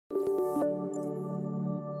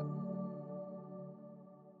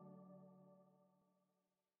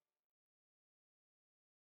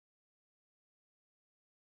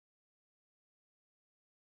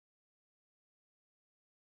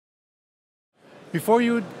Before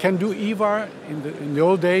you can do EVAR, in the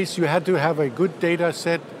old days, you had to have a good data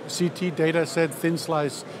set, CT data set, thin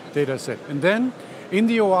slice data set. And then in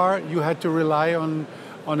the OR, you had to rely on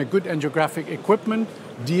a good angiographic equipment,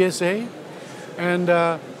 DSA, and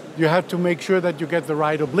you had to make sure that you get the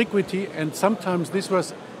right obliquity. And sometimes this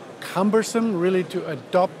was cumbersome, really, to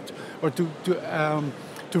adopt or to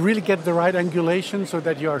really get the right angulation so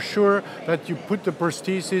that you are sure that you put the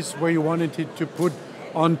prosthesis where you wanted it to put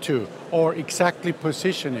onto or exactly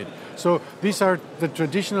position it. So these are the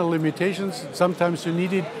traditional limitations. Sometimes you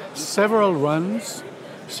needed several runs,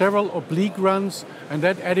 several oblique runs, and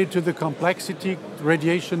that added to the complexity,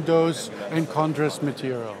 radiation dose, and contrast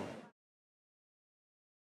material.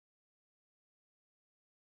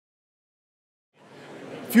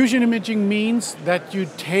 Fusion imaging means that you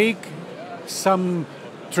take some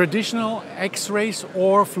traditional X-rays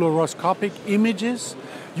or fluoroscopic images,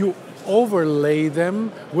 you overlay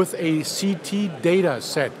them with a CT data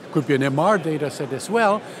set. Could be an MR data set as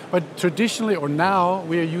well, but traditionally or now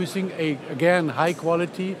we are using again, high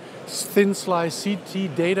quality, thin slice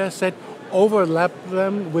CT data set, overlap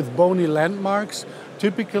them with bony landmarks,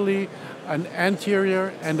 typically an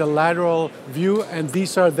anterior and a lateral view, and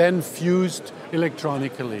these are then fused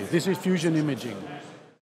electronically. This is fusion imaging.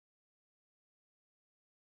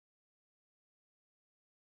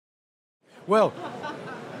 Well,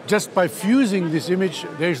 just by fusing this image,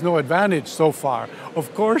 there's no advantage so far.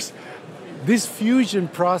 Of course, this fusion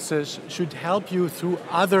process should help you through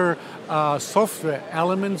other software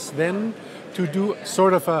elements then to do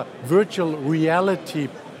sort of a virtual reality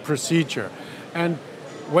procedure. And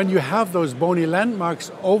when you have those bony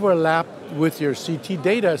landmarks overlap with your CT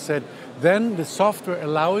data set, then the software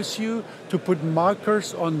allows you to put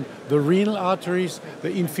markers on the renal arteries,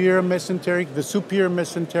 the inferior mesenteric, the superior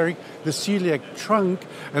mesenteric, the celiac trunk,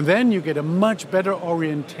 and then you get a much better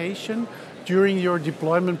orientation during your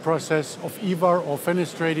deployment process of EVAR or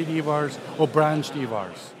fenestrated EVARs or branched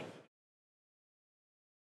EVARs.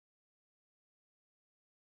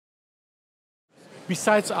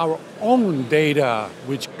 Besides our own data,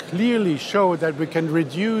 which clearly show that we can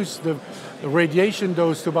reduce the radiation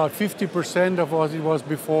dose to about 50% of what it was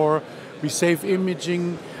before, we save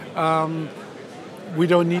imaging, we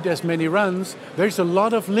don't need as many runs. There's a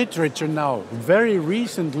lot of literature now, very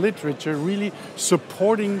recent literature, really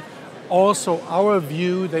supporting also our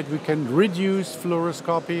view that we can reduce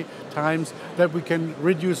fluoroscopy times, that we can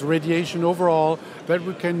reduce radiation overall, that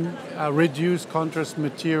we can reduce contrast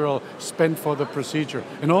material spent for the procedure,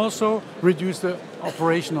 and also reduce the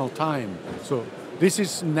operational time. So this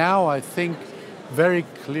is now, I think, very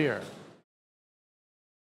clear.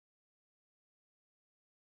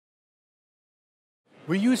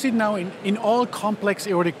 We use it now in all complex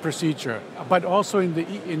aortic procedure, but also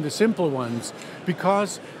in the simple ones,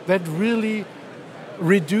 because that really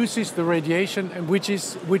reduces the radiation, which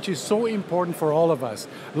is so important for all of us.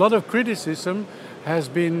 A lot of criticism has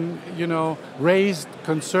been, raised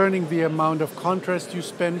concerning the amount of contrast you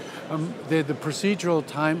spend, the procedural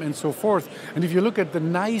time, and so forth. And if you look at the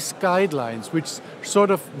NICE guidelines, which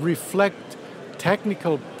sort of reflect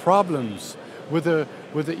technical problems with the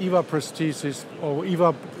EVAR prosthesis or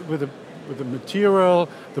EVAR with the material,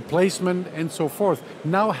 the placement, and so forth.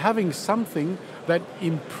 Now having something that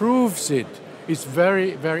improves it is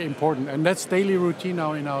very, very important, and that's daily routine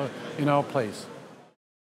now in our place.